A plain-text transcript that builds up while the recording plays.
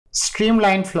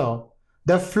Streamline flow.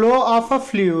 The flow of a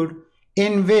fluid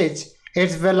in which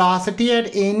its velocity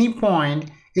at any point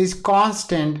is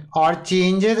constant or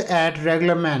changes at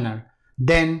regular manner.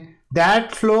 Then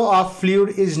that flow of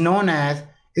fluid is known as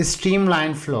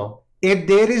streamline flow. If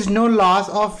there is no loss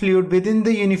of fluid within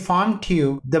the uniform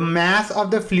tube, the mass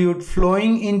of the fluid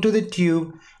flowing into the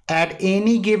tube at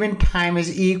any given time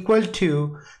is equal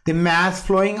to the mass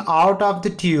flowing out of the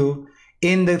tube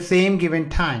in the same given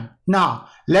time. Now,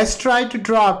 let's try to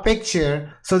draw a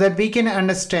picture so that we can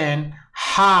understand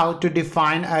how to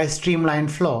define a streamline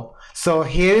flow. So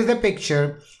here is the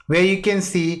picture where you can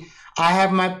see I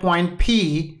have my point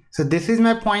P. So this is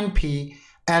my point P,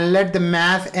 and let the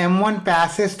mass M1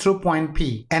 passes through point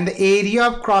P. And the area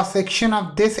of cross section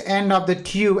of this end of the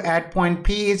tube at point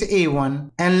P is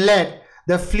A1, and let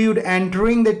the fluid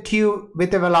entering the tube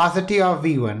with a velocity of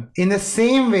V1. In the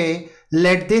same way,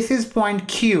 let this is point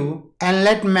Q, and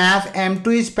let mass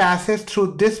M2 is passes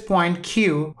through this point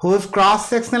Q, whose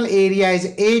cross-sectional area is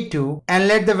A2, and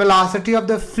let the velocity of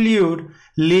the fluid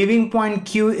leaving point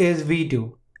Q is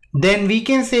V2. Then we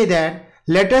can say that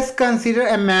let us consider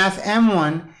a mass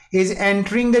M1 is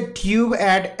entering the tube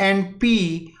at end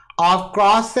P of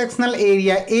cross-sectional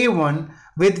area A1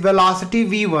 with velocity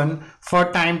V1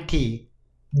 for time t.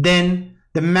 Then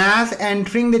the mass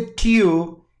entering the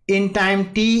tube in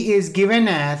time t is given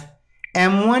as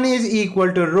M1 is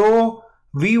equal to rho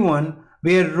V1,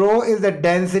 where rho is the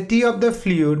density of the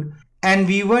fluid and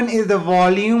V1 is the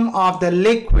volume of the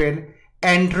liquid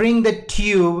entering the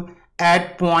tube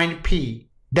at point P.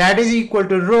 That is equal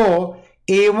to rho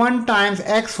A1 times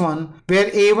x1, where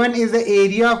A1 is the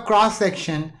area of cross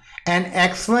section and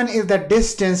x1 is the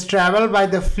distance traveled by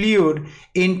the fluid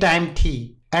in time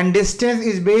t. And distance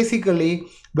is basically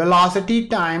velocity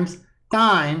times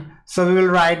time. So we will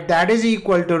write that is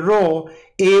equal to rho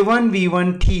A1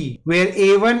 V1 t, where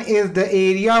A1 is the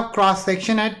area of cross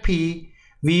section at P,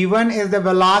 V1 is the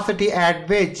velocity at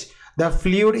which the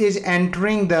fluid is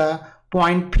entering the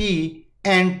point P,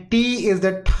 and t is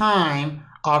the time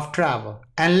of travel.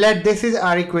 And let this is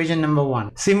our equation number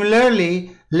 1.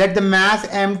 Similarly, let the mass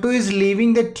M2 is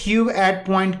leaving the tube at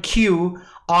point Q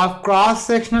of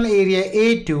cross-sectional area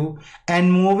A2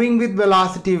 and moving with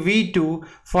velocity V2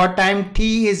 for time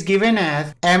t is given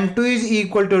as M2 is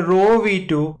equal to rho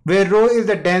V2, where rho is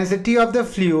the density of the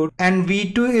fluid and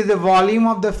V2 is the volume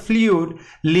of the fluid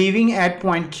leaving at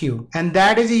point Q, and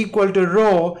that is equal to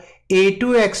rho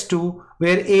A2x2,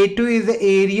 where A2 is the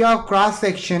area of cross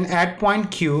section at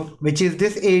point Q, which is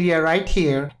this area right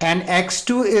here, and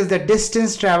x2 is the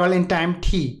distance traveled in time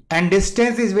t, and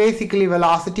distance is basically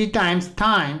velocity times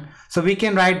time. So we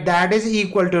can write that is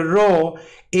equal to rho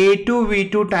A2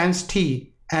 V2 times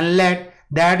t, and let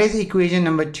that is equation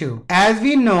number 2. As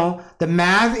we know, the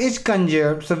mass is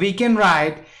conserved, so we can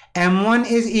write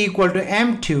M1 is equal to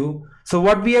M2. So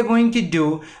what we are going to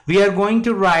do, we are going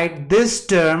to write this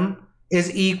term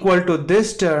is equal to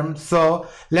this term. So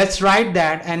let's write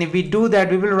that, and if we do that,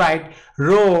 we will write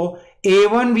rho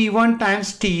A1 V1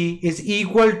 times t is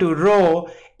equal to rho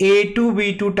A2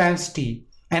 V2 times t.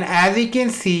 And as we can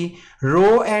see,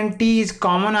 rho and t is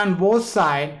common on both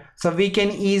sides, so we can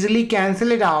easily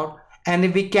cancel it out, and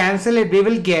if we cancel it, we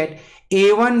will get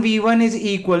A1 V1 is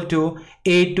equal to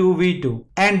A2 V2,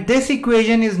 and this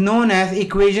equation is known as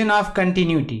equation of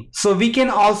continuity. So we can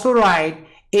also write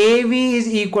AV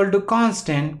is equal to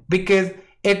constant, because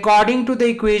according to the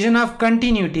equation of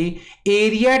continuity,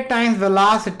 area times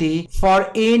velocity for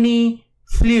any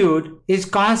fluid is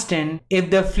constant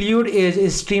if the fluid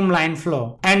is streamline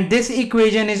flow. And this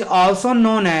equation is also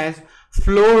known as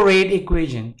flow rate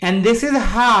equation, and this is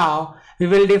how we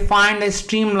will define the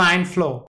streamline flow.